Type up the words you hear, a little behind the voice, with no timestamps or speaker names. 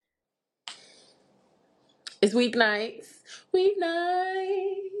It's weeknights.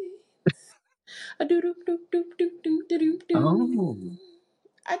 Weeknights. A doo doo doo doo doo doo doo doo. Oh,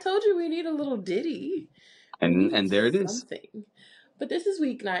 I told you we need a little ditty. We and need and there it is. something. But this is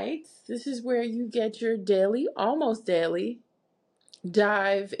weeknights. This is where you get your daily, almost daily,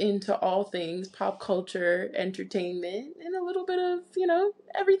 dive into all things pop culture, entertainment, and a little bit of,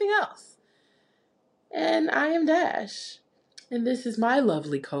 everything else. And I am Dash. And this is my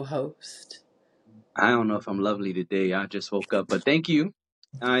lovely co host. I don't know if I'm lovely today. I just woke up, but thank you.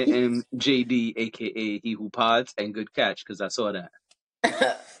 I am JD, aka He Who Pods, and good catch because I saw that.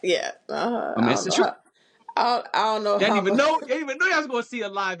 Yeah. I mean, it's the truth. I don't know You didn't how even much. know. You didn't even know I was going to see a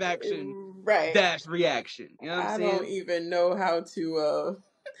live action Right. Dash reaction. You know what I'm I don't saying? even know how to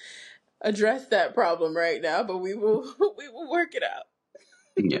address that problem right now, but we will we will work it out.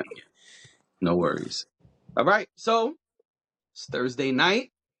 Yeah, no worries. All right, so it's Thursday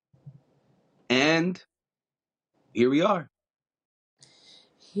night, and here we are.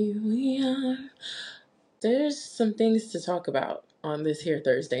 Here we are. There's some things to talk about on this here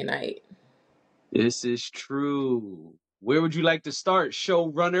Thursday night. This is true. Where would you like to start,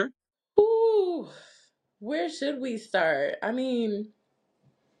 showrunner? Ooh, where should we start? I mean,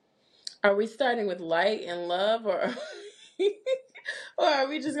 are we starting with light and love, or or are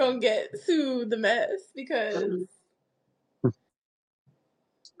we just gonna get to the mess? Because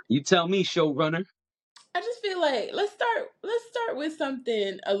You tell me, showrunner. I just feel like let's start with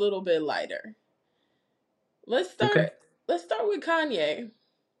something a little bit lighter. Let's Okay. start let's start with Kanye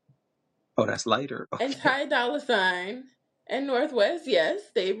Oh, that's lighter. and Okay. Ty Dolla Sign and Northwest.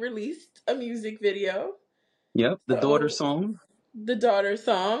 Yes, they released a music video. Yep, the daughter So song. the daughter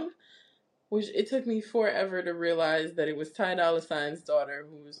song, which it took me forever to realize that it was Ty Dolla Sign's daughter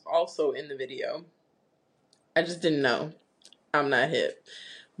who was also in the video. I just didn't know. I'm not hip.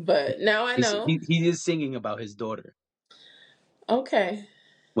 But now I He's, know. he is singing about his daughter Okay.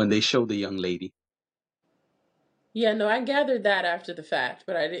 when they show the young lady. Yeah, no, I gathered that after the fact,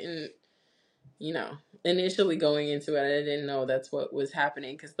 but I didn't, you know, initially going into it, I didn't know that's what was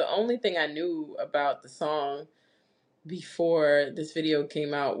happening. Because the only thing I knew about the song before this video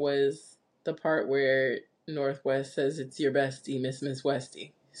came out was the part where Northwest says it's your bestie, Miss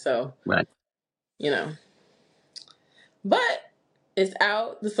Westy. So, Right. you know. But it's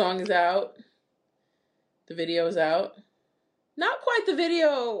out. The song is out. The video is out. Not quite the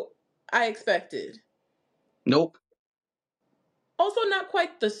video I expected. Nope. Also, not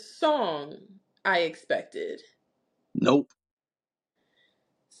quite the song I expected. Nope.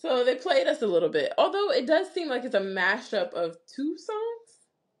 So they played us a little bit. Although it does seem like it's a mashup of two songs.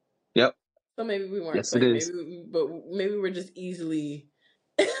 Yep. So maybe we weren't Yes, it playing. is. Maybe we're just easily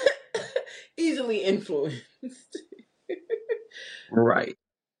easily influenced. Right.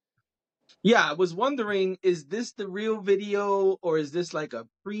 Yeah, I was wondering, is this the real video or is this like a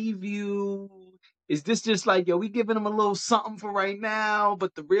preview? Is this just like, yo, we giving them a little something for right now,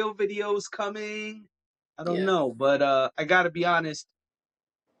 but the real video's coming? I don't Yeah. know, but I gotta be honest,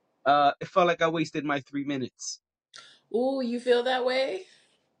 it felt like I wasted my 3 minutes. Ooh, you feel that way?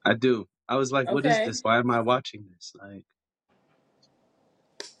 I do. I was like, what is Okay. this? Why am I watching this? Like,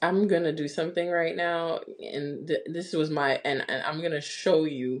 I'm gonna do something right now, and this was and I'm gonna show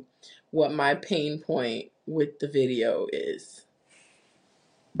you what my pain point with the video is.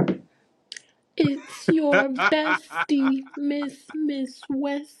 It's your bestie, Miss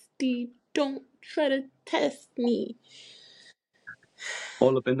Westy. Don't try to test me.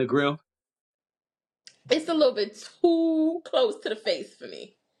 all up in the grill. It's a little bit too close to the face for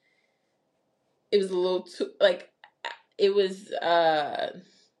me. It was a little too it was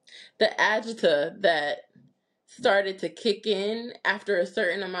the agita that started to kick in after a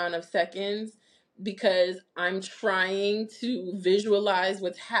certain amount of seconds because I'm trying to visualize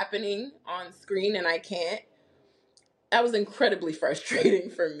what's happening on screen and I can't. That was incredibly frustrating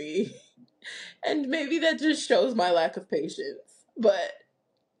for me. And maybe that just shows my lack of patience. But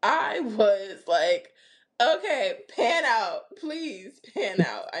I was like, okay, pan out. Please pan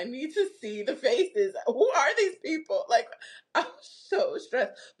out. I need to see the faces. Who are these people? Like, I was so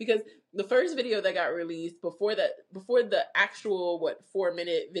stressed because the first video that got released before the actual, 4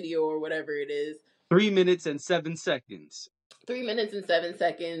 minute video or whatever it is, 3 minutes and 7 seconds. 3 minutes and 7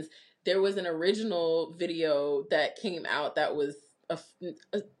 seconds. There was an original video that came out that was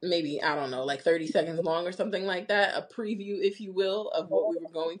maybe, I don't know, like 30 seconds long or something like that. A preview, if you will, of what we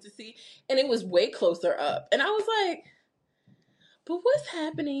were going to see. And it was way closer up. And I was like, but what's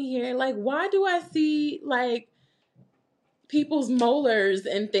happening here? Like, why do I see like people's molars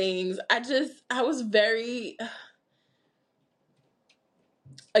and things? I was very,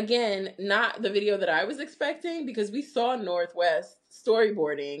 again, not the video that I was expecting, because we saw Northwest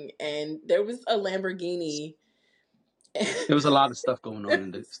storyboarding and there was a Lamborghini. There was a lot of stuff going on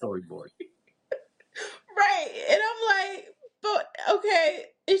in the storyboard. Right. And I'm like, but okay,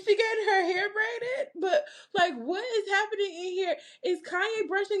 is she getting her hair braided? But like, what is happening in here? Is Kanye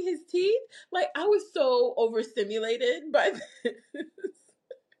brushing his teeth? Like, I was so overstimulated by this.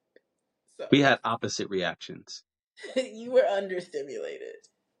 So We had opposite reactions. you were understimulated.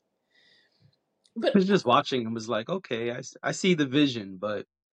 I But was just watching and was like, okay, I see the vision, but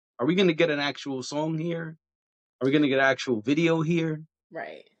are we going to get an actual song here? Are we going to get an actual video here?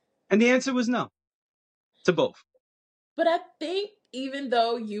 right. And the answer was no to both. But I think even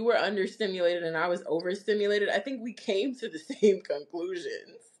though you were understimulated and I was overstimulated, I think we came to the same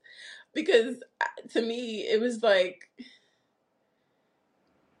conclusions. Because to me, it was like,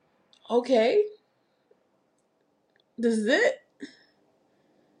 okay, this is it.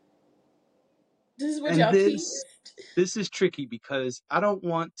 This is what And y'all teased. this is tricky because I don't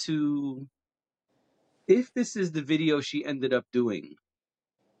want to, if this is the video she ended up doing,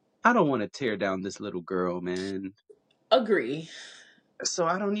 I don't want to tear down this little girl, man. Agree. So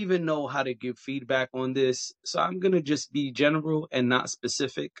I don't even know how to give feedback on this. So I'm going to just be general and not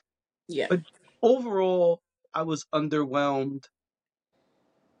specific. Yeah. But overall, I was underwhelmed.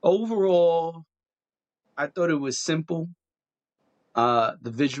 Overall, I thought it was simple. The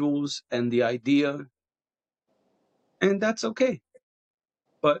visuals and the idea, and that's okay.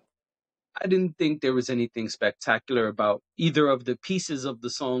 But I didn't think there was anything spectacular about either of the pieces of the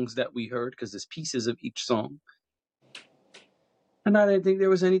songs that we heard, because there's pieces of each song. And I didn't think there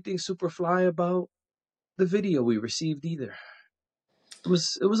was anything super fly about the video we received either. It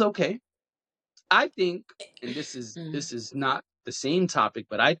was okay. I think, and Mm. this is not the same topic,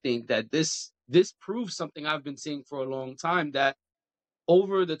 but I think that this proves something I've been saying for a long time, that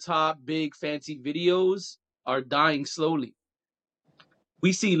over the top big fancy videos are dying slowly.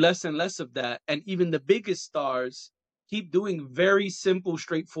 We see less and less of that, and even the biggest stars keep doing very simple,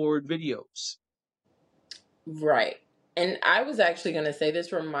 straightforward videos. Right. And I was actually going to say,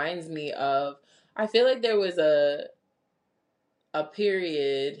 this reminds me of, I feel like there was a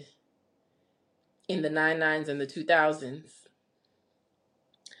period in the 99s and the 2000s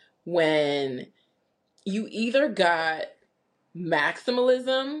when you either got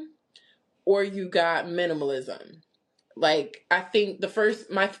maximalism or you got minimalism. Like, I think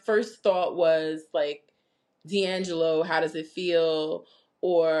my first thought was like D'Angelo, How Does It Feel?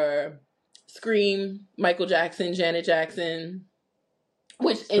 Or Scream, Michael Jackson, Janet Jackson,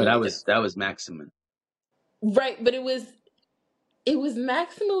 which But in that was maximum. right, but it was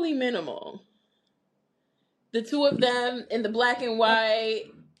maximally minimal. The two of them in the black and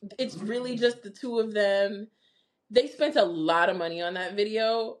white, it's really just the two of them. They spent a lot of money on that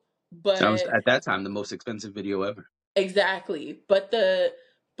video, That was but at that time the most expensive video ever. exactly. But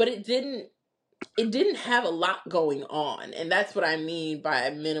it didn't have a lot going on, and that's what I mean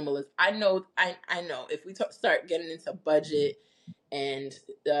by minimalist. I know if we start getting into budget and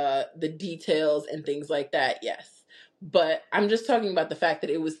the details and things like that, yes, but I'm just talking about the fact that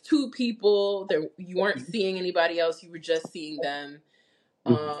it was two people there. You weren't seeing anybody else, you were just seeing them.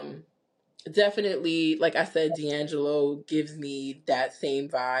 Mhm. um Definitely, like I said, D'Angelo gives me that same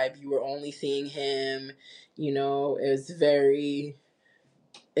vibe. You were only seeing him, it's very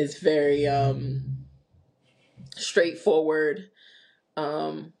straightforward.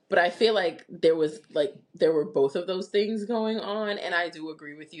 But I feel like there were both of those things going on, and I do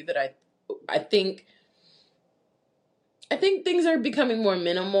agree with you that I think things are becoming more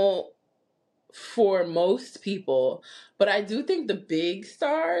minimal for most people, but I do think the big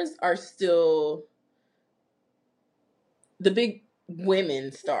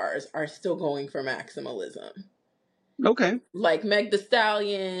women stars are still going for maximalism. Okay. Like Meg The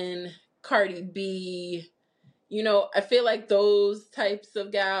Stallion, Cardi B, I feel like those types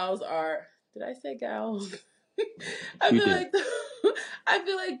of gals are. Did I say gals? I You feel did. like I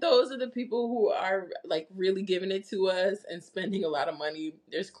feel like those are the people who are like really giving it to us and spending a lot of money.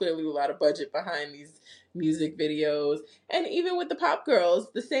 There's clearly a lot of budget behind these music videos, and even with the pop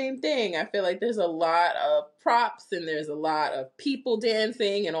girls, the same thing. I feel like there's a lot of props and there's a lot of people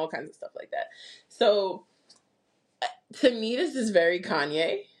dancing and all kinds of stuff like that. So to me, this is very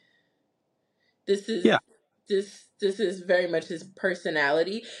Kanye. This is Yeah. this is very much his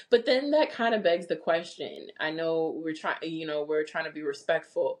personality. But then that kind of begs the question. I know we're trying to be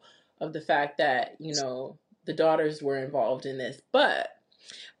respectful of the fact that, the daughters were involved in this. But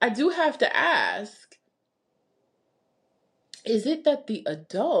I do have to ask, is it that the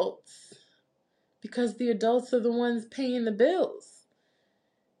adults, because the adults are the ones paying the bills,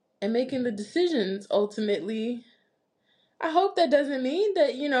 and making the decisions ultimately. I hope that doesn't mean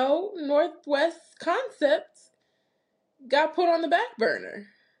that, Northwest concepts got put on the back burner.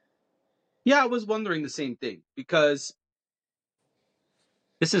 Yeah, I was wondering the same thing because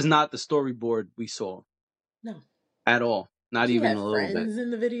this is not the storyboard we saw No. at all. Not She even had a little bit. friends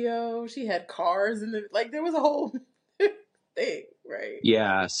in the video. She had cars in the, like, there was a whole thing, right?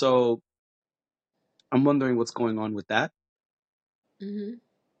 Yeah, so I'm wondering what's going on with that. Mm-hmm.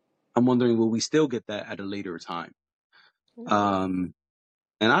 I'm wondering, will we still get that at a later time? Ooh. Um,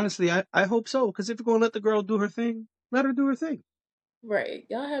 and honestly, I hope so, because if you're going to let the girl do her thing, let her do her thing. Right.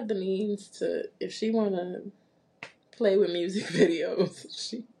 Y'all have the means to, if she want to play with music videos,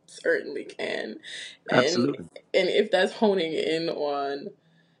 she certainly can. And Absolutely. and if that's honing in on,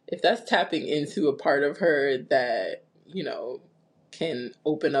 if that's tapping into a part of her that, can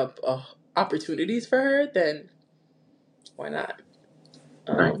open up opportunities for her, then why not?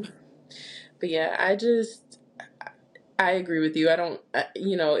 Right. Um, but yeah, I agree with you. I don't,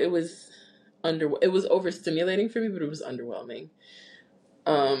 it was it was overstimulating for me, but it was underwhelming.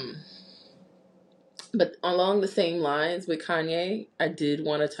 Um, but along the same lines with Kanye, I did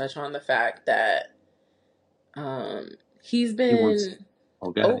want to touch on the fact that he's He wants. been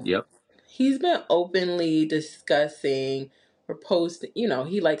Oh, go ahead. op- Yep. he's been openly discussing or post,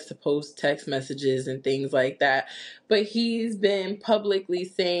 he likes to post text messages and things like that, but he's been publicly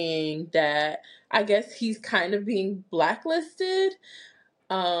saying that I guess he's kind of being blacklisted.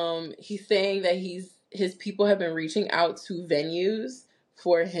 He's saying that his people have been reaching out to venues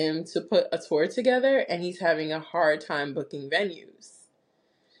for him to put a tour together, and he's having a hard time booking venues.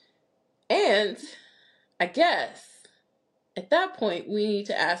 And I guess at that point we need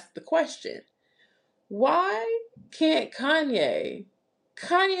to ask the question: why can't Kanye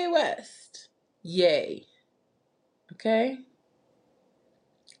West, yay, okay?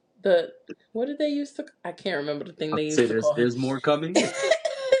 The what did they used to? I can't remember the thing I'll they say used to call him. there's more coming.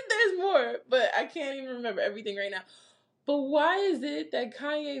 There's more, but I can't even remember everything right now. But why is it that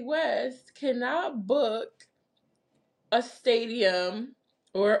Kanye West cannot book a stadium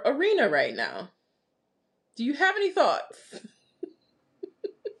or arena right now? Do you have any thoughts?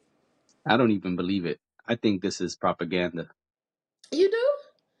 I don't even believe it. I think this is propaganda. You do?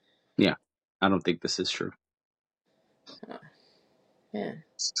 Yeah, I don't think this is true. Oh, man,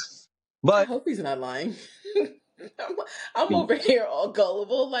 I But hope he's not lying. I'm, I'm y- over here all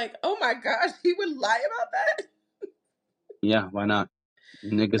gullible, like, oh my gosh, he would lie about that? yeah, why not?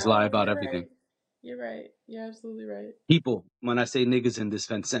 Niggas lie No, about you're everything. right. You're right. You're absolutely right. People. When I say niggas in this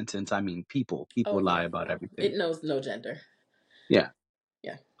sentence, I mean people. Oh, People lie yeah. about Well, everything. it knows no gender. Yeah,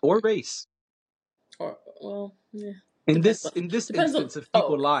 Yeah. or race. Or, well, yeah. In Depends this on, in this depends on, instance of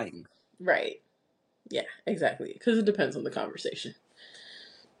people oh, lying. right. Yeah, exactly. Because it depends on the conversation.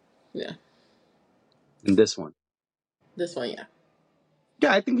 Yeah. In this one, This one, yeah.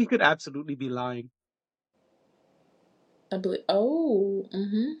 yeah, I think he could absolutely be lying. I believe, oh,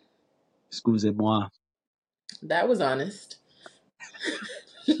 Excusez-moi. that was honest.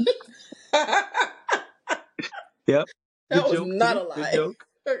 That Yep. Good was joke, not a see? Good lie. joke.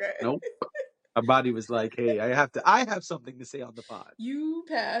 Okay. Nope. My body was like, hey, I have something to say on the pod. You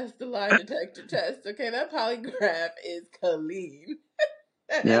passed the lie detector test. Okay, that polygraph is clean. You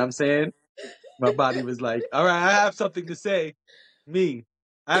know what I'm saying? My body was like, all right, I have something to say. Me.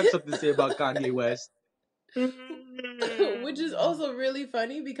 I have something to say about Kanye West. Which is also really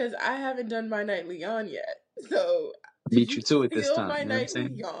funny because I haven't done my nightly yawn yet. So, did Beat you you to it this steal time. my You know what I'm nightly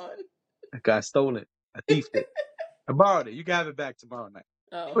saying? yawn? Like I stole it. I thiefed it. I borrowed it. You can have it back tomorrow night.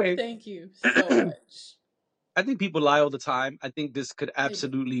 Oh, Anyway, thank you so much. I think people lie all the time. I think this could They do.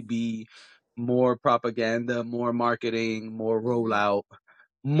 absolutely be more propaganda, more marketing, more Hmm. rollout,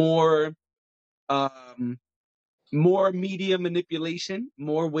 more um more media manipulation,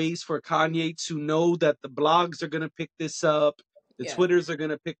 more ways for Kanye to know that the blogs are going to pick this up, the Yeah. Twitters are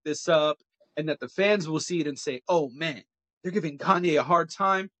going to pick this up, and that the fans will see it and say, oh man, they're giving Kanye a hard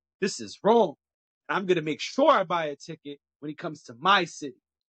time. This is wrong. I'm going to make sure I buy a ticket when he comes to my city.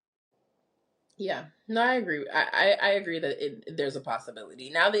 Yeah. No, I agree. I agree that there's a possibility.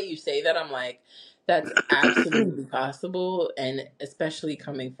 Now that you say that, I'm like, that's absolutely possible. And especially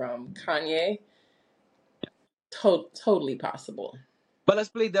coming from Kanye, totally possible. But let's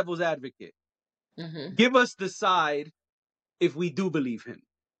play devil's advocate. Hmm. Give us the side if we do believe him.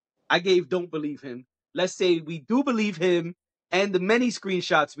 I gave don't believe him. Let's say we do believe him and the many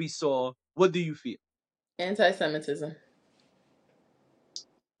screenshots we saw. What do you feel? Anti Semitism.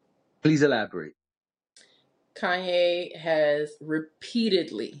 Please elaborate. Kanye has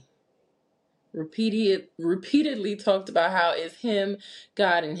repeatedly repeatedly talked about how it's him,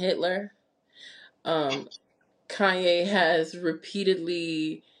 God, and Hitler. Kanye has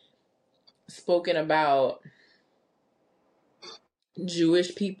repeatedly spoken about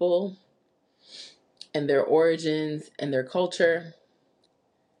Jewish people and their origins and their culture.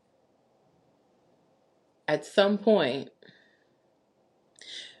 At some point,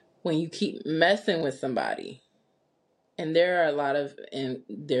 when you keep messing with somebody, and there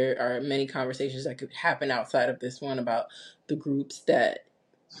are many conversations that could happen outside of this one about the groups that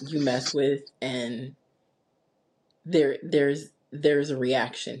you mess with, and there's a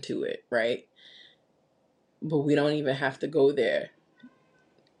reaction to it, right? But we don't even have to go there.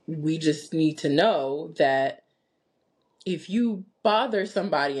 We just need to know that if you bother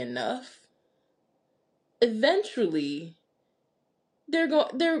somebody enough, eventually they're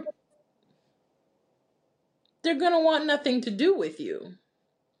going to want nothing to do with you.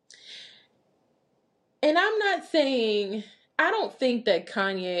 And I'm not saying, I don't think that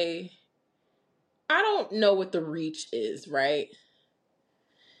Kanye, I don't know what the reach is, right?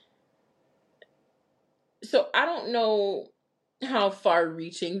 So I don't know how far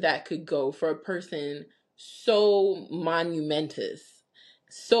reaching that could go for a person so monumentous,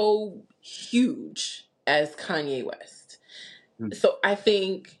 so huge as Kanye West. So I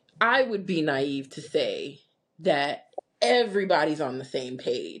think I would be naive to say that everybody's on the same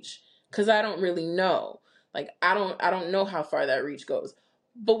page, because I don't really know. Like I don't know how far that reach goes.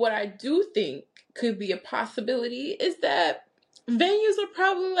 But what I do think could be a possibility is that venues are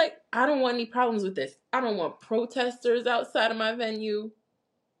probably like, I don't want any problems with this. I don't want protesters outside of my venue.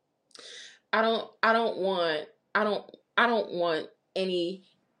 I don't want any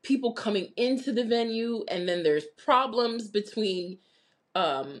people coming into the venue and then there's problems between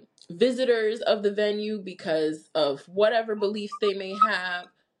visitors of the venue because of whatever beliefs they may have.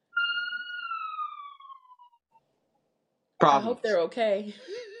 Problems. I hope they're okay.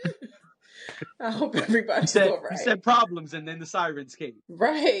 I hope everybody's all right. You said problems, and then the sirens came.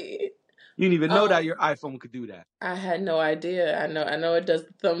 Right. You didn't even know that your iPhone could do that. I had no idea. I know it does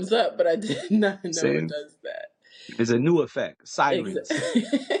the thumbs up, but I did not know it does that. It's a new effect. Sirens.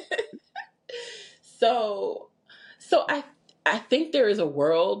 So I think there is a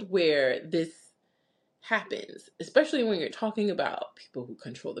world where this happens, especially when you're talking about people who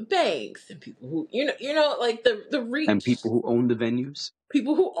control the banks and people who like the reach, and people who own the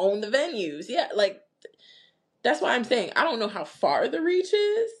venues. Yeah, like that's why I'm saying I don't know how far the reach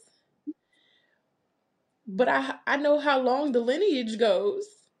is, but I know how long the lineage goes,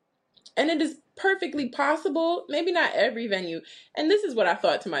 and it is perfectly possible. Maybe not every venue, and this is what I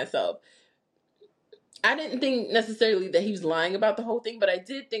thought to myself. I didn't think necessarily that he was lying about the whole thing, but I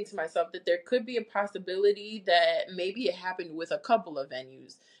did think to myself that there could be a possibility that maybe it happened with a couple of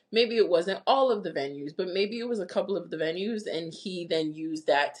venues. Maybe it wasn't all of the venues, but maybe it was a couple of the venues, and he then used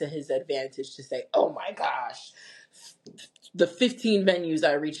that to his advantage to say, oh my gosh, the 15 venues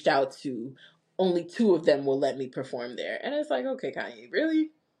I reached out to, only 2 of them will let me perform there. And it's like, okay, Kanye, really?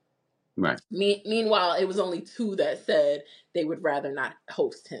 Right. Meanwhile, it was only 2 that said they would rather not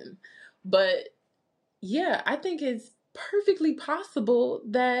host him. But yeah, I think it's perfectly possible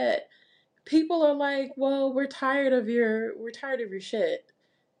that people are like, well, we're tired of your shit,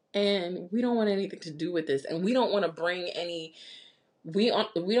 and we don't want anything to do with this, and we don't want to bring any. We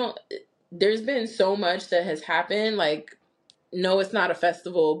don't. There's been so much that has happened. Like, no, it's not a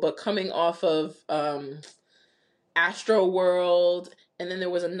festival, but coming off of Astro World, and then there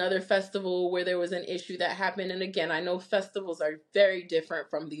was another festival where there was an issue that happened. And again, I know festivals are very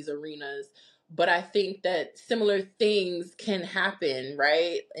different from these arenas, but I think that similar things can happen,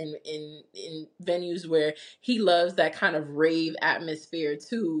 right? In venues where he loves that kind of rave atmosphere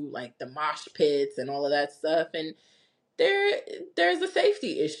too, like the mosh pits and all of that stuff. And there's a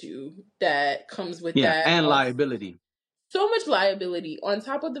safety issue that comes with that. And liability. So much liability on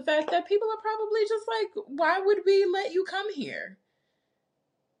top of the fact that people are probably just like, why would we let you come here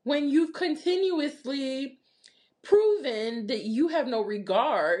when you've continuously proven that you have no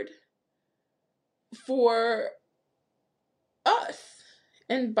regard for us?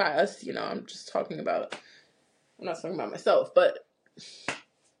 And by us, I'm not talking about myself, but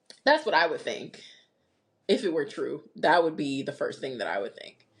that's what I would think. If it were true, that would be the first thing that I would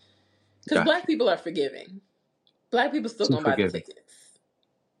think. Because Black people are forgiving. Black people still gonna buy the tickets.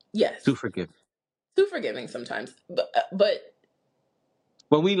 Yes. Too forgiving. Too forgiving sometimes. But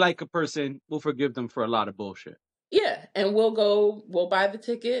when we like a person, we'll forgive them for a lot of bullshit. Yeah, and we'll buy the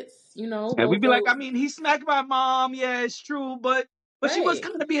tickets, And we'd be like, I mean, he smacked my mom. Yeah, it's true, but right. She was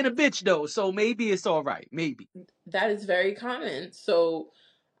kind of being a bitch though, so maybe it's all right. Maybe. That is very common. So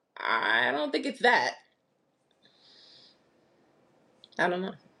I don't think it's that. I don't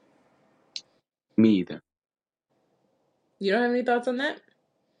know. Me either. You don't have any thoughts on that?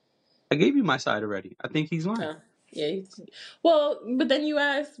 I gave you my side already. I think he's lying. Oh, yeah. Well, but then you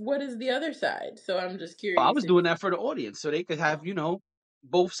asked, what is the other side? So I'm just Oh, I curious was if doing that for the audience so they could have,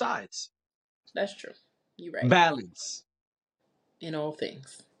 both sides. that's true. You're right. Balance. In all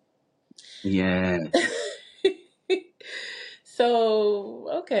things. Yes. So,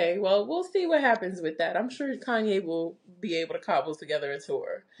 okay. Well, we'll see what happens with that. I'm sure Kanye will be able to cobble together a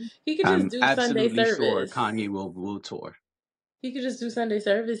tour. He could just I'm do Sunday absolutely sure service. Kanye will tour. He could just do Sunday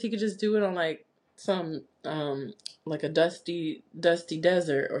service. He could just do it on like some like a dusty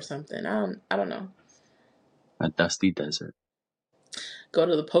desert or something. I don't know. A dusty desert. Go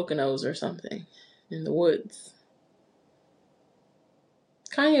to the Poconos or something in the woods.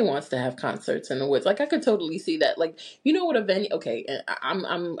 Kanye wants to have concerts in the woods. Like I could totally see that. Like you know what a venue? Okay, and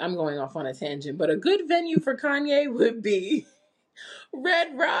I'm going off on a tangent, but a good venue for Kanye would be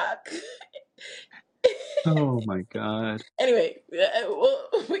Red Rock. Oh my God. Anyway, well,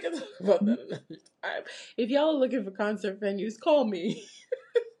 we can talk about that another time. If y'all are looking for concert venues, call me.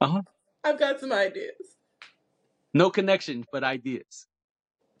 Uh-huh. I've got some ideas. No connections, but ideas.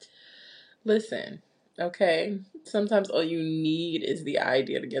 Listen, okay. Sometimes all you need is the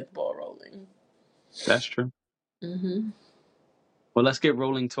idea to get the ball rolling. That's true. Hmm. Well, let's get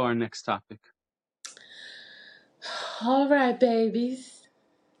rolling to our next topic. All right, babies.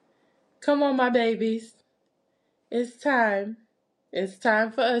 Come on, my babies. It's time. It's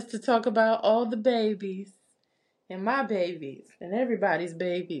time for us to talk about all the babies and my babies and everybody's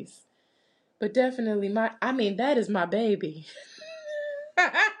babies. But definitely that is my baby.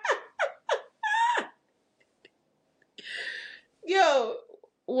 Yo,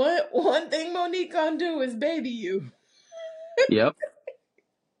 one thing Monique gonna do is baby you. Yep.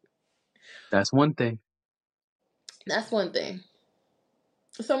 That's one thing. That's one thing.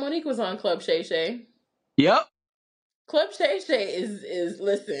 So Monique was on Club Shay Shay. Yep. Club Shay Shay is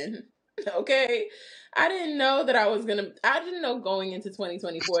listen, okay. I didn't know going into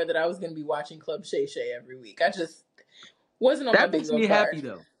 2024 that I was gonna be watching Club Shay Shay every week. I just wasn't on my That makes bingo me happy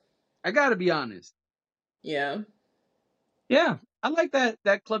card. though. I gotta be honest. Yeah. Yeah. I like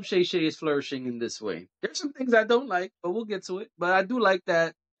that Club Shay Shay is flourishing in this way. There's some things I don't like, but we'll get to it. But I do like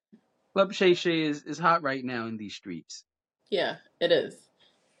that Club Shay Shay is hot right now in these streets. Yeah, it is.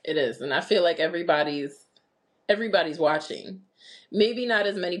 It is. And I feel like everybody's watching. Maybe not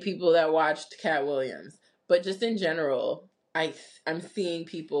as many people that watched Cat Williams, but just in general, I'm seeing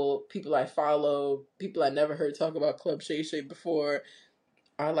people I follow, people I never heard talk about Club Shay Shay before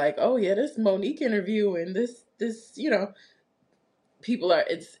are like, "Oh yeah, this Monique interview and this, people are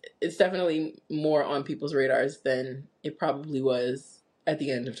it's definitely more on people's radars than it probably was at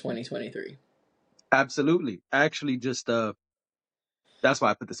the end of 2023." Absolutely. I actually just that's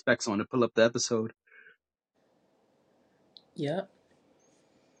why I put the specs on to pull up the episode. Yep.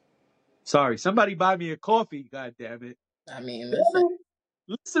 Sorry, somebody buy me a coffee, god damn it. I mean, listen.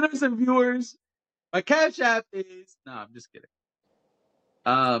 Listeners and viewers, my cash app is I'm just kidding.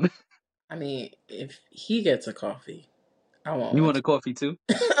 I mean, if he gets a coffee, I want You one want a too. coffee too?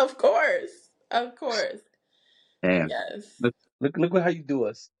 Of course. Of course. Damn. Yes. Look how you do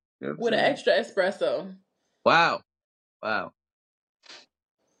us. You know what I'm With an saying? extra espresso. Wow. Wow.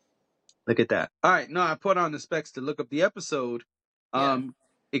 Look at that. All right. No, I put on the specs to look up the episode. Yeah.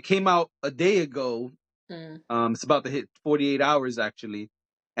 It came out a day ago. Mm. It's about to hit 48 hours actually.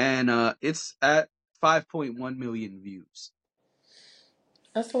 And it's at 5.1 million views.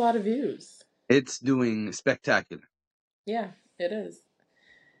 That's a lot of views. It's doing spectacular. Yeah, it is.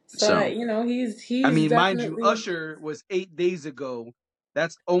 So So, I he's mean, mind you, definitely Usher was 8 days ago.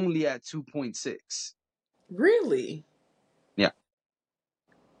 That's only at 2.6. really. Yeah.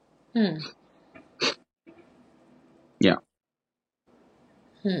 Hmm. Yeah.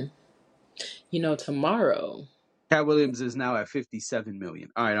 Hmm. Tomorrow. Cat Williams is now at 57 million.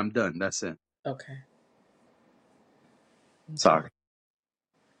 All right, I'm done. That's it. Okay. Okay. Sorry.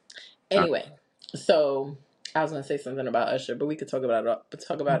 All right. Anyway, so I was gonna say something about Usher, but we could talk about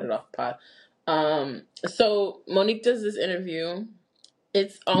it off pod. So Monique does this interview.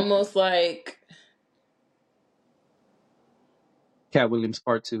 It's almost like Cat Williams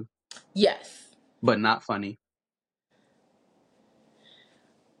part 2, yes. but not funny.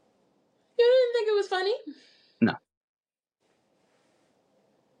 You didn't think it was funny? No.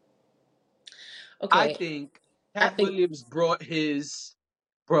 I Okay. think I Cat think Williams brought his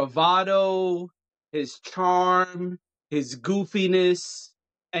bravado, his charm, his goofiness,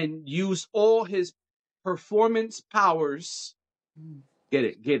 and used all his performance powers Get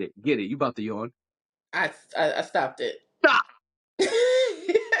it, get it, get it. You about to yawn? I stopped it. Stop.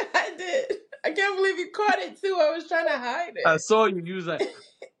 I did. I can't believe you caught it too. I was trying to hide I it. saw you. You was like,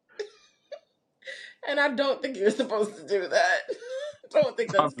 And I don't think you're supposed to do that. I don't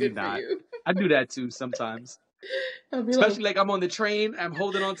think that's probably good for not. you. I do that too sometimes. I'll be Especially like, like I'm on the train, I'm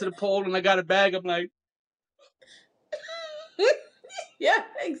holding on to the pole, and I got a bag. I'm like, yeah,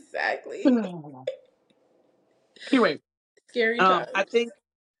 exactly. anyway, Scary I times. think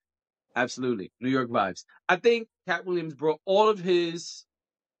absolutely New York vibes. I think Cat Williams brought all of his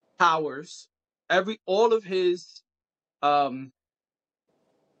powers, all of his um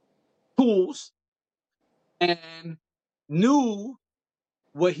tools, and knew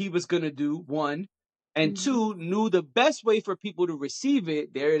what he was gonna do. One. And Mhm. two, knew the best way for people to receive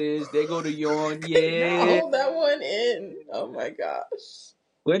it. There it is. They go to yawn. Now Yeah. hold that one in. Oh my gosh.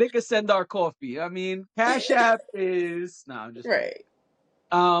 Where they can send our coffee. I mean, Cash App is no, I'm just playing.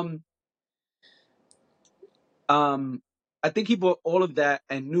 Right. Um, I think he bought all of that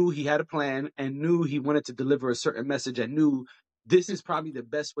and knew he had a plan and knew he wanted to deliver a certain message and knew this is probably the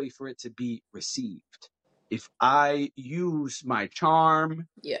best way for it to be received. If I use my charm,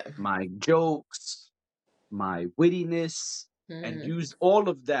 Yeah. my jokes, my wittiness, and Hmm. use all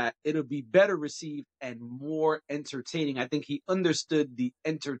of that, it'll be better received and more entertaining. I think he understood the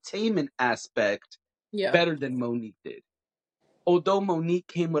entertainment aspect Yeah. better than Monique did. Although Monique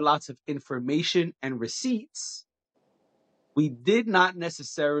came with lots of information and receipts, we did not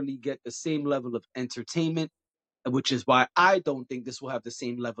necessarily get the same level of entertainment, which is why I don't think this will have the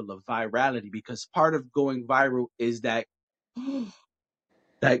same level of virality because part of going viral is that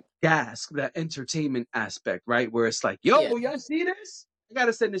that gasp, that entertainment aspect, right? Where it's like, Yeah. yo, y'all see this? I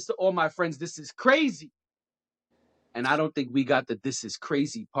gotta send this to all my friends. This is crazy. And I don't think we got the this is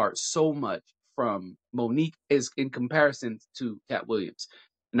crazy part so much from Monique is in comparison to Cat Williams.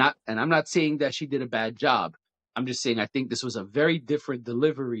 And I'm not saying that she did a bad job. I'm just saying I think this was a very different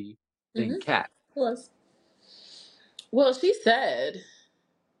delivery than Hmm. Cat. Was. Well, she said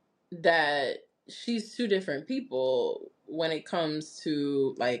that she's two different people when it comes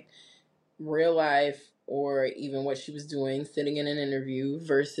to like real life or even what she was doing sitting in an interview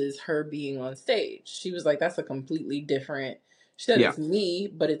versus her being on stage. She was like, that's a completely different. She said Yeah. it's me,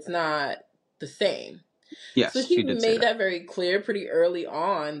 but it's not the same. So Yes, she she did say made that. that very clear pretty early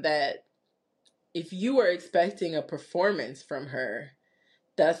on that if you were expecting a performance from her,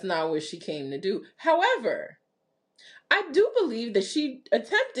 that's not what she came to do. However, I do believe that she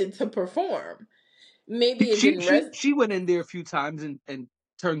attempted to perform. Maybe it She didn't she she went in there a few times and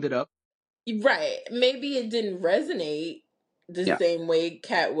turned it up. right. Maybe it didn't resonate the Yeah. same way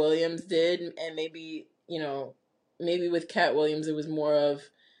Cat Williams did, and maybe, maybe with Cat Williams it was more of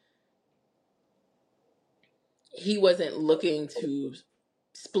he wasn't looking to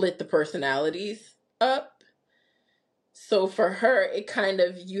split the personalities up. So for her, it kind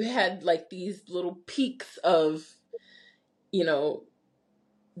of you had like these little peaks of, you know,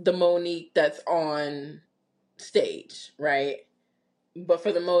 the Monique that's on stage, right? But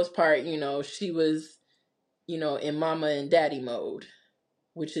for the most part, she was, in mama and daddy mode,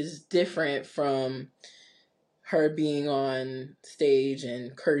 which is different from her being on stage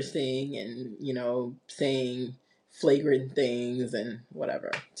and cursing and, saying flagrant things and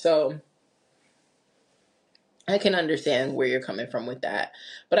whatever. So I can understand where you're coming from with that.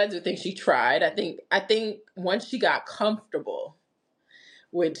 But I do think she tried. I think once she got comfortable,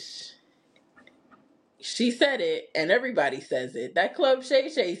 which she said it and everybody says it, that Club Shay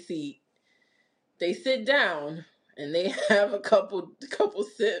Shay seat, they sit down and they have a couple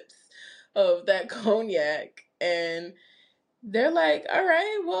sips of that cognac and they're like, all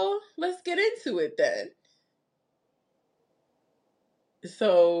right, well, let's get into it then.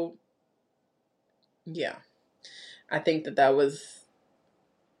 So, yeah, I think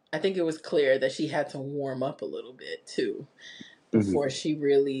I think it was clear that she had to warm up a little bit too Mhm. before she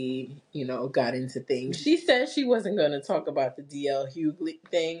really, got into things. She said she wasn't going to talk about the DL Hughley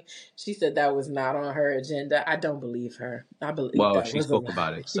thing. She said that was not on her agenda. I don't believe her. I believe Well, that she was a spoke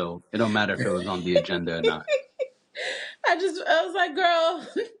about it, lie. so it don't matter if it was on the agenda or not. I was like, girl,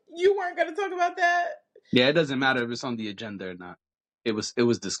 you weren't going to talk about that. Yeah, it doesn't matter if it's on the agenda or not. It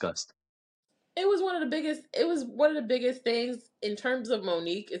was discussed. It was one of the biggest things in terms of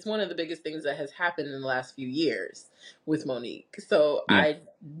Monique. It's one of the biggest things that has happened in the last few years with Monique. So Yeah.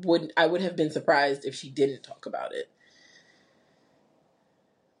 I would have been surprised if she didn't talk about it.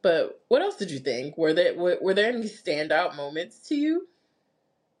 But what else did you think? Were there any standout moments to you?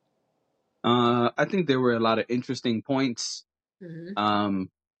 I think there were a lot of interesting points. Hmm.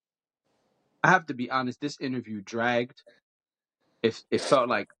 Um, I have to be honest, this interview dragged. it felt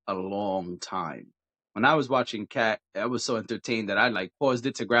like a long time. When I was watching Cat, I was so entertained that I like paused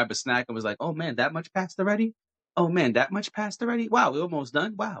it to grab a snack and was like, "Oh man, that much passed already? Oh man, that much passed already? Wow, we're almost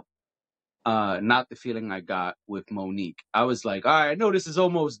done. Wow." Not the feeling I got with Monique. I was like, "All right, I know this is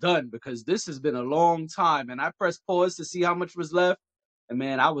almost done because this has been a long time." And I pressed pause to see how much was left, and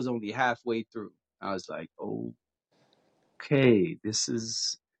man, I was only halfway through. I was like, "Okay, this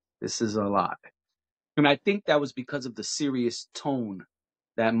is a lot." And I think that was because of the serious tone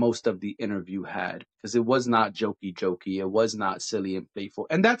that most of the interview had, because it was not jokey jokey, it was not silly and playful,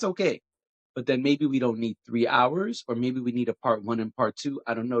 and that's okay. But then maybe we don't need 3 hours, or maybe we need a part one and part two.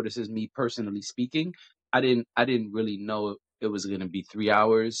 I don't know. This is me personally speaking. I didn't really know it was going to be 3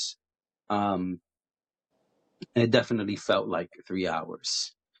 hours. Um, it definitely felt like 3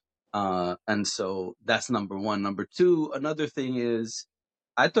 hours. And so that's number one. Number two, another thing is,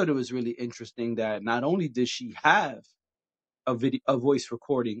 I thought it was really interesting that not only did she have a voice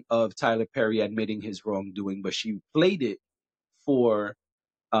recording of Tyler Perry admitting his wrongdoing, but she played it for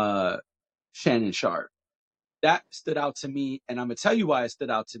uh, Shannon Sharp. That stood out to me, and I'm gonna tell you why it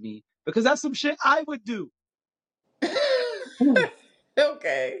stood out to me, because that's some shit I would do. That's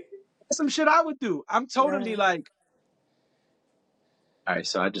Okay. some shit I would do. I'm totally Right. like, all right,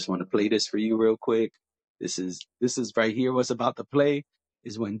 so I just want to play this for you real quick. This is right here. What's about to play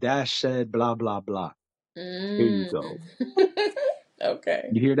is when Dash said blah blah blah. Here you Mm. go. Okay.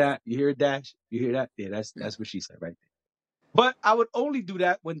 You hear that? You hear it, Dash? You hear that? Yeah, that's what she said right there. But I would only do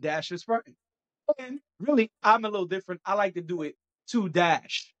that when Dash is fronting. And really, I'm a little different. I like to do it to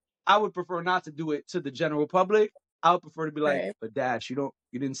Dash. I would prefer not to do it to the general public. I would prefer to be like, Right. but Dash, you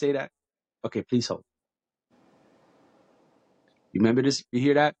didn't say that? Okay, please hold. You remember this? You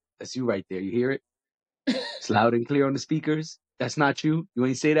hear that? That's you right there. You hear it? It's loud and clear on the speakers. That's not you. You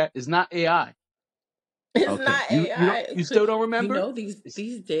ain't say that. It's not AI. It's Okay. not You don't AI. you still don't You remember? know, these It's,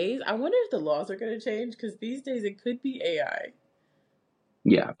 these days, I wonder if the laws are going to change because these days it could be AI.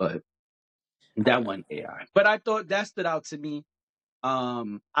 yeah, but I don't that know. one AI. But I thought that stood out to me. I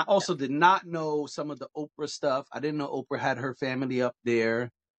Yeah, also did not know some of the Oprah stuff. I didn't know Oprah had her family up there.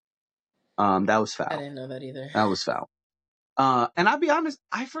 That was I foul. didn't know that either. That was foul. And I'll be honest,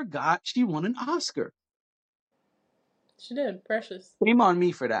 I forgot she won an Oscar. She did. Precious. Shame on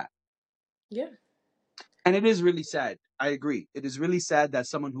me for that. Yeah. And it is really sad. I agree. It is really sad that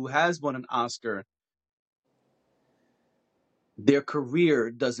someone who has won an Oscar, their career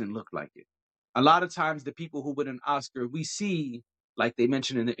doesn't look like it. A lot of times, the people who win an Oscar, we see, like they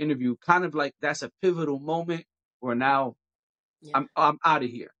mentioned in the interview, kind of like that's a pivotal moment where now Yeah. I'm out of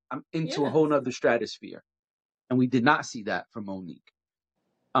here. I'm into a Yeah. whole nother stratosphere. And we did not see that from Monique.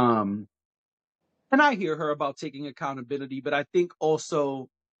 Um, and I hear her about taking accountability, but I think also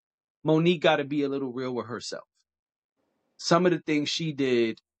Monique got to be a little real with herself. Some of the things she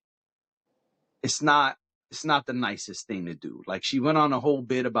did, it's not it's not the nicest thing to do. Like, she went on a whole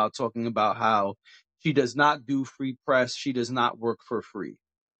bit about talking about how she does not do free press, she does not work for free.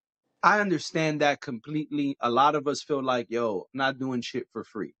 I understand that completely. A lot of us feel like, yo, I'm not doing shit for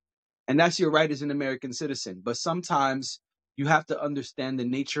free. And that's your right as an American citizen. But sometimes you have to understand the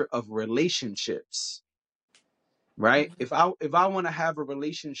nature of relationships, right? Mhm. If I want to have a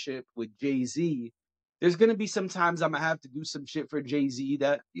relationship with Jay-Z, there's gonna be some times I'm gonna have to do some shit for Jay-Z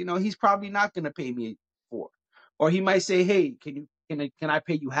that, he's probably not gonna pay me for. Or he might say, hey, can I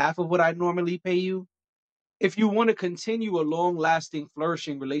pay you half of what I normally pay you? If you want to continue a long lasting,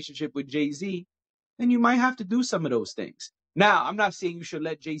 flourishing relationship with Jay-Z, then you might have to do some of those things. Now, I'm not saying you should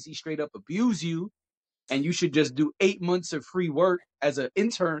let Jay-Z straight up abuse you and you should just do 8 months of free work as an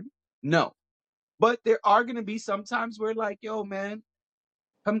intern. No. But there are gonna be some times where, like, yo, man,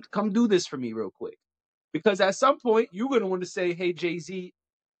 come do this for me real quick. Because at some point you're gonna want to say, hey, Jay-Z,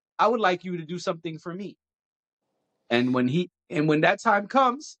 I would like you to do something for me. And when that time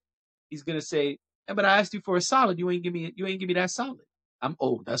comes, he's gonna say, yeah, but I asked you for a solid. You ain't give me that solid. I'm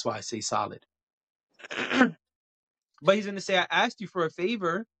old. That's why I say solid. But he's gonna say, I asked you for a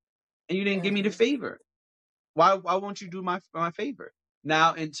favor and you didn't give me the Mhm. favor. Why won't you do my favor?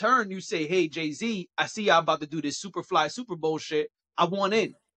 Now, in turn, you say, hey, Jay-Z, I see y'all about to do this super fly Super Bowl shit. I want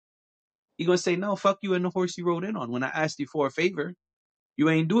in. You're gonna say, no, fuck you and the horse you rode in on. When I asked you for a favor, you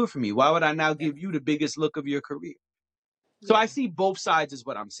ain't do it for me. Why would I now Yeah. give you the biggest look of your career? So Yeah. I see both sides is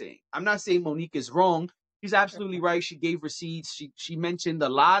what I'm saying. I'm not saying Monique is wrong. She's absolutely right. She gave receipts. She mentioned a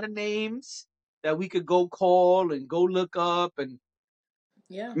lot of names that we could go call and go look up. And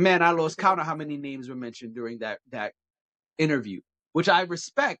Yeah. man, I She lost did a count of lot. how many names were mentioned during that interview, which I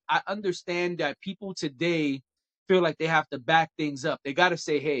respect. I understand that people today feel like they have to back things up. They got to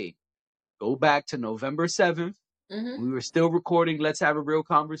say, hey, go back to November 7th. Mm-hmm. We were still recording Let's Have a Real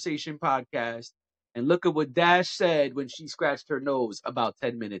Conversation podcast. And look at what Dash said when she scratched her nose about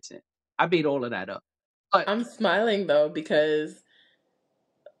 10 minutes in. I made all of that up. But I'm smiling though because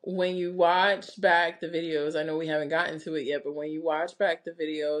when you watch back the videos, I know we haven't gotten to it yet, but when you watch back the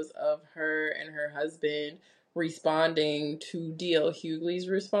videos of her and her husband responding to D.L. Hughley's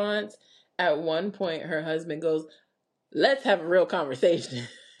response, at one point her husband goes, "Let's have a real conversation."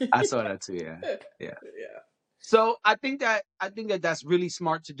 I saw that too, yeah. Yeah. Yeah. So I think that that's really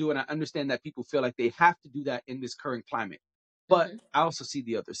smart to do, and I understand that people feel like they have to do that in this current climate. But Hmm. I also see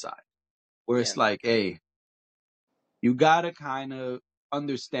the other side, where it's Yeah. like, hey, you gotta kind of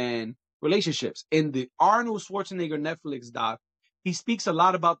understand relationships. In the Arnold Schwarzenegger Netflix doc, he speaks a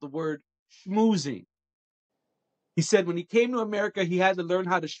lot about the word schmoozing. He said when he came to America, he had to learn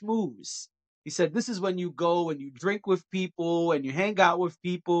how to schmooze. He said this is when you go and you drink with people and you hang out with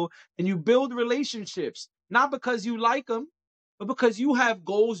people and you build relationships, not because you like them, but because you have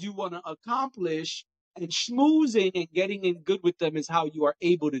goals you want to accomplish. And schmoozing and getting in good with them is how you are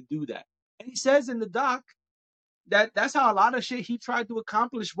able to do that. And he says in the doc that's how a lot of shit he tried to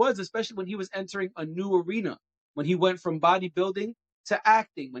accomplish was, especially when he was entering a new arena. When he went from bodybuilding to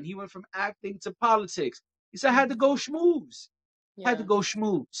acting, when he went from acting to politics, he said I had to Hmm. go schmooze. I had to Yeah. go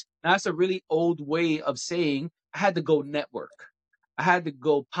schmooze. Now that's a really old way of saying I had to go network. I had to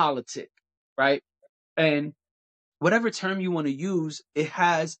go politic, right? And whatever term you want to use, it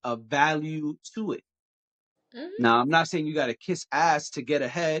has a value to it. Hmm. Now I'm not saying you got to kiss ass to get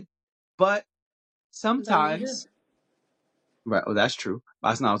ahead, but Sometimes you do. sometimes. Right. Oh, that's true.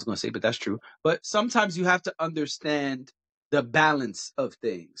 That's not what I was going to say, but that's true. But sometimes you have to understand the balance of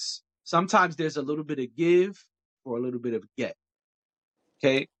things. Sometimes there's a little bit of give or a little bit of get.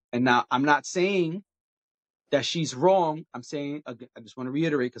 Okay. And now I'm not saying that she's wrong. I'm saying, again, I just want to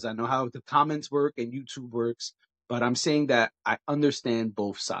reiterate because I know how the comments work and YouTube works, but I'm saying that I understand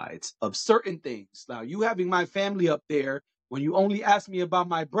both sides of certain things. Now, you having my family up there when you only ask me about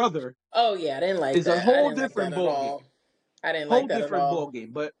my brother Oh yeah, I didn't like is a that. I whole didn't like that different at ballgame. all. I didn't like Whole that at different ball all.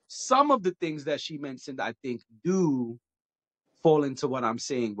 game. But some of the things that she mentioned, I think, do fall into what I'm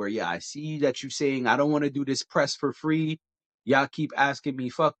saying. Where yeah, I see that you saying I don't want to do this press for free. Y'all keep asking me,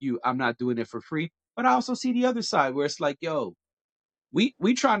 fuck you. I'm not doing it for free. But I also see the other side where it's like, yo, we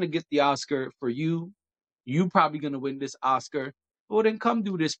trying to get the Oscar for you. You probably gonna win this Oscar. Well, then come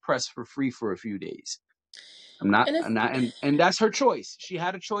do this press for free for a few days. And it's And that's her choice. She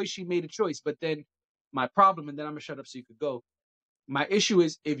had a choice. She made a choice. But then my problem, and then I'm gonna shut up so you could go. My issue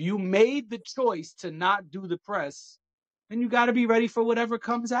is if you made the choice to not do the press, then you got to be ready for whatever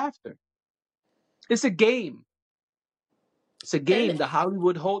comes after. It's a game. It's a and game. The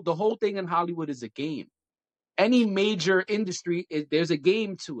whole thing in Hollywood is a game. Any major industry, there's a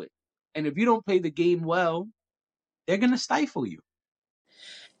game to it. And if you don't play the game well, they're going to stifle you.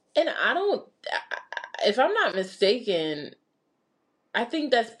 and I don't. If I'm not mistaken, I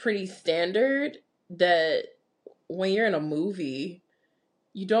think that's pretty standard. That when you're in a movie,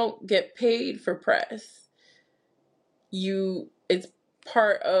 you don't get paid for press. It's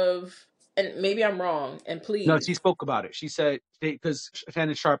part of, and maybe I'm wrong. And No, she please, spoke about it. She said, because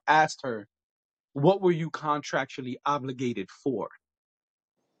Shannon Sharp asked her, what were you contractually obligated for?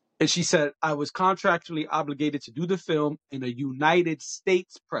 And she said, I was contractually obligated to do the film in a United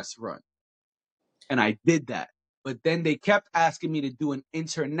States press run. And I did that. But then they kept asking me to do an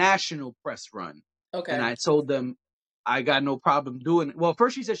international press run. And okay, I told them I got no problem doing it. Well,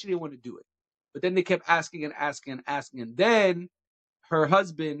 first she said she didn't want to do it. But then they kept asking and asking and asking. And then her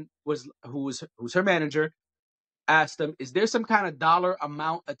husband who's her manager asked them, is there some kind of dollar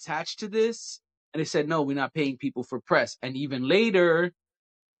amount attached to this? And they said, no, we're not paying people for press. And even later,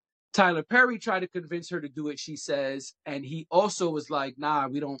 Tyler Perry tried to convince her to do it, she says, and he also was like, nah,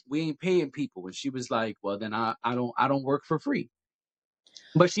 we ain't paying people. And she was like, well, then I don't work for free.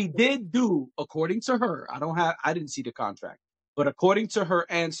 But she did do, according to her, I didn't see the contract, but according to her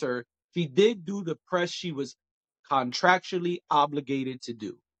answer, she did do the press she was contractually obligated to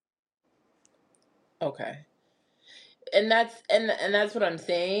do. okay, and that's what I'm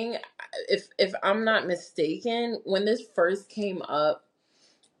saying. If I'm not mistaken, when this first came up,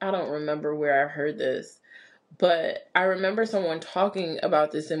 I don't remember where I heard this, but I remember someone talking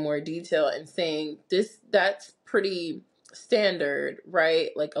about this in more detail and saying that's pretty standard, right?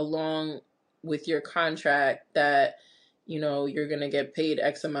 Like along with your contract that you're going to get paid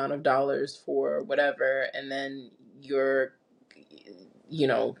X amount of dollars for whatever, and then you're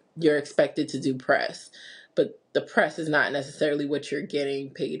expected to do press. But the press is not necessarily what you're getting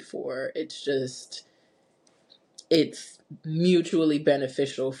paid for. It's mutually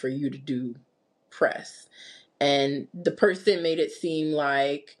beneficial for you to do press. And the person made it seem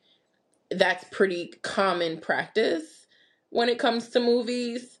like that's pretty common practice when it comes to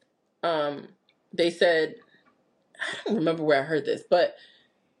movies. They said, I don't remember where I heard this, but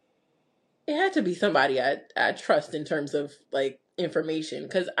it had to be somebody I trust in terms of like information,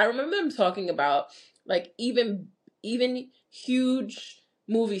 because I remember them talking about like even huge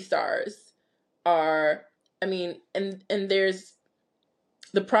movie stars are, I mean, and there's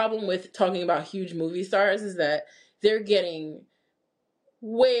the problem with talking about huge movie stars is that they're getting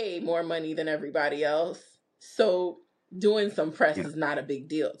way more money than everybody else. So doing some press Yeah. is not a big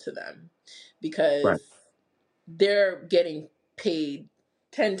deal to them Right. because they're getting paid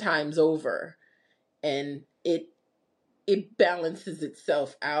 10 times over, and it balances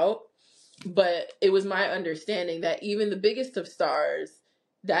itself out. But it was my understanding that even the biggest of stars,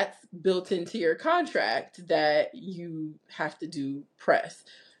 that's built into your contract that you have to do press.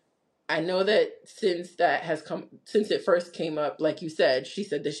 I know that since it first came up, like you said, she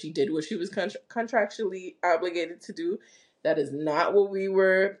said that she did what she was contractually obligated to do. That is not what we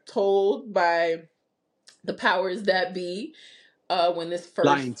were told by the powers that be when this first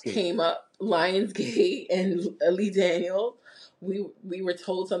Lionsgate. came up, Lionsgate and Lee Daniel. We were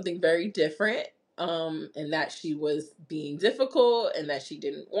told something very different, and that she was being difficult, and that she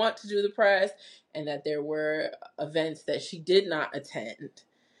didn't want to do the press, and that there were events that she did not attend.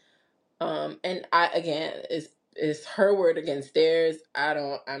 And I again is her word against theirs.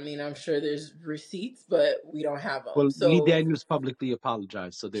 I mean, I'm sure there's receipts, but we don't have them. Well, Lee So Daniels publicly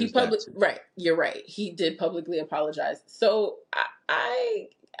apologized, so he there's that public too. right. You're right. He did publicly apologize. So I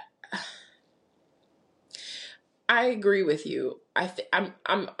agree with you.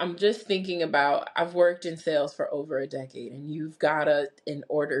 I'm just thinking about, I've worked in sales for over a decade, and you've gotta, in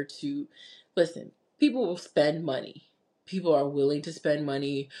order to listen, people will spend money. People are willing to spend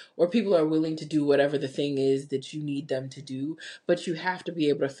money, or people are willing to do whatever the thing is that you need them to do, but you have to be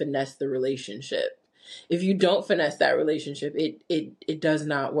able to finesse the relationship. If you don't finesse that relationship, it does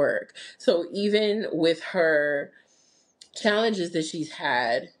not work. So even with her challenges that she's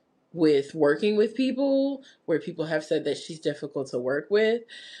had with working with people, where people have said that she's difficult to work with,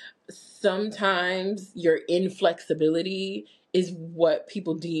 sometimes your inflexibility is what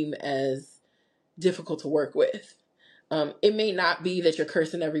people deem as difficult to work with. It may not be that you're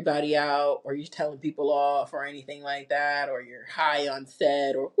cursing everybody out, or you're telling people off, or anything like that, or you're high on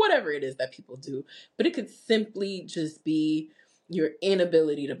set, or whatever it is that people do, but it could simply just be your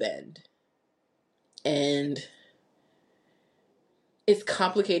inability to bend. And it's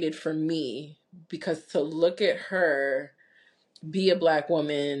complicated for me because to look at her be a Black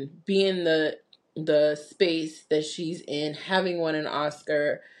woman, be in the space that she's in, having won an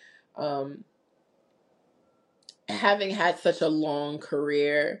Oscar, um, having had such a long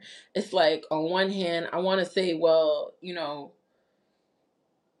career, it's like on one hand I want to say, well,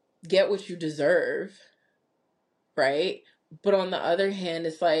 get what you deserve, right? But on the other hand,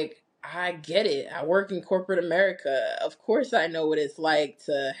 it's like, I get it. I work in corporate America. Of course I know what it's like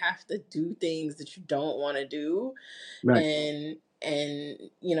to have to do things that you don't want to do, Right. and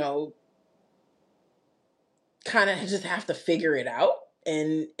kind of just have to figure it out,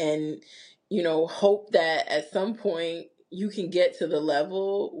 and hope that at some point you can get to the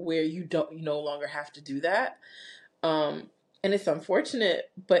level where you no longer have to do that. And it's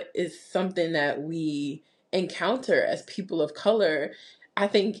unfortunate, but it's something that we encounter as people of color, I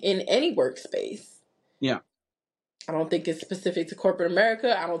think, in any workspace. Yeah. I don't think it's specific to corporate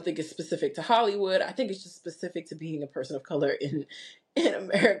America. I don't think it's specific to Hollywood. I think it's just specific to being a person of color in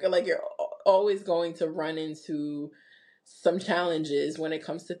America. Like, you're always going to run into some challenges when it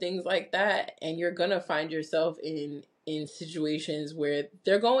comes to things like that, and you're going to find yourself in situations where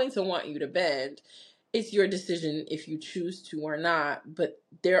they're going to want you to bend. It's your decision if you choose to or not, but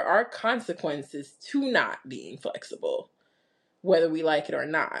there are consequences to not being flexible, whether we like it or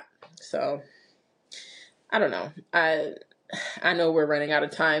not. So I don't know. I know we're running out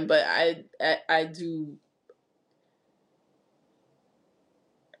of time, but I do.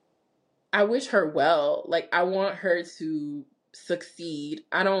 I wish her well. Like, I want her to succeed.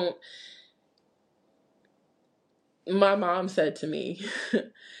 I don't. My mom said to me,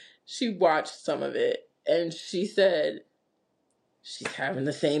 she watched some of it, and she said she's having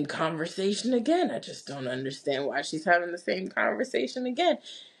the same conversation again. I just don't understand why she's having the same conversation again.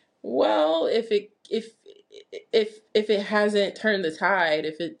 Well, if it hasn't turned the tide,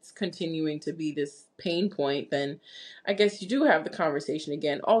 if it's continuing to be this pain point, then I guess you do have the conversation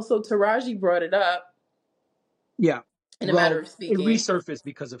again. Also, Taraji brought it up Yeah. in a matter Well, of it speaking. resurfaced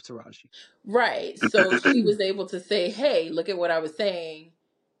because of Taraji. Right. So she was able to say, hey, look at what I was saying.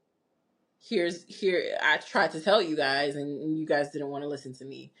 here I tried to tell you guys, and you guys didn't want to listen to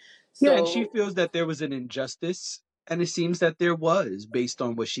me. Yeah, and she So feels that there was an injustice, and it seems that there was, based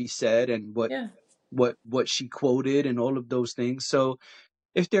on what she said and yeah, what she quoted and all of those things. So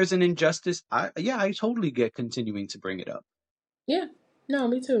if there's an injustice, I totally get continuing to bring it up. yeah, no,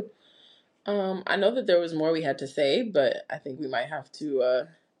 me too. I know that there was more we had to say, but I think we might have to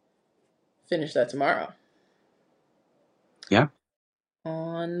finish that tomorrow Yeah,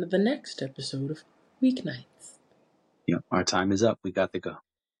 on the next episode of Weeknights. yeah. Our time is up. We got to go.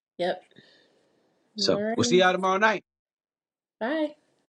 Yep. So All we'll see right. y'all tomorrow night. Bye.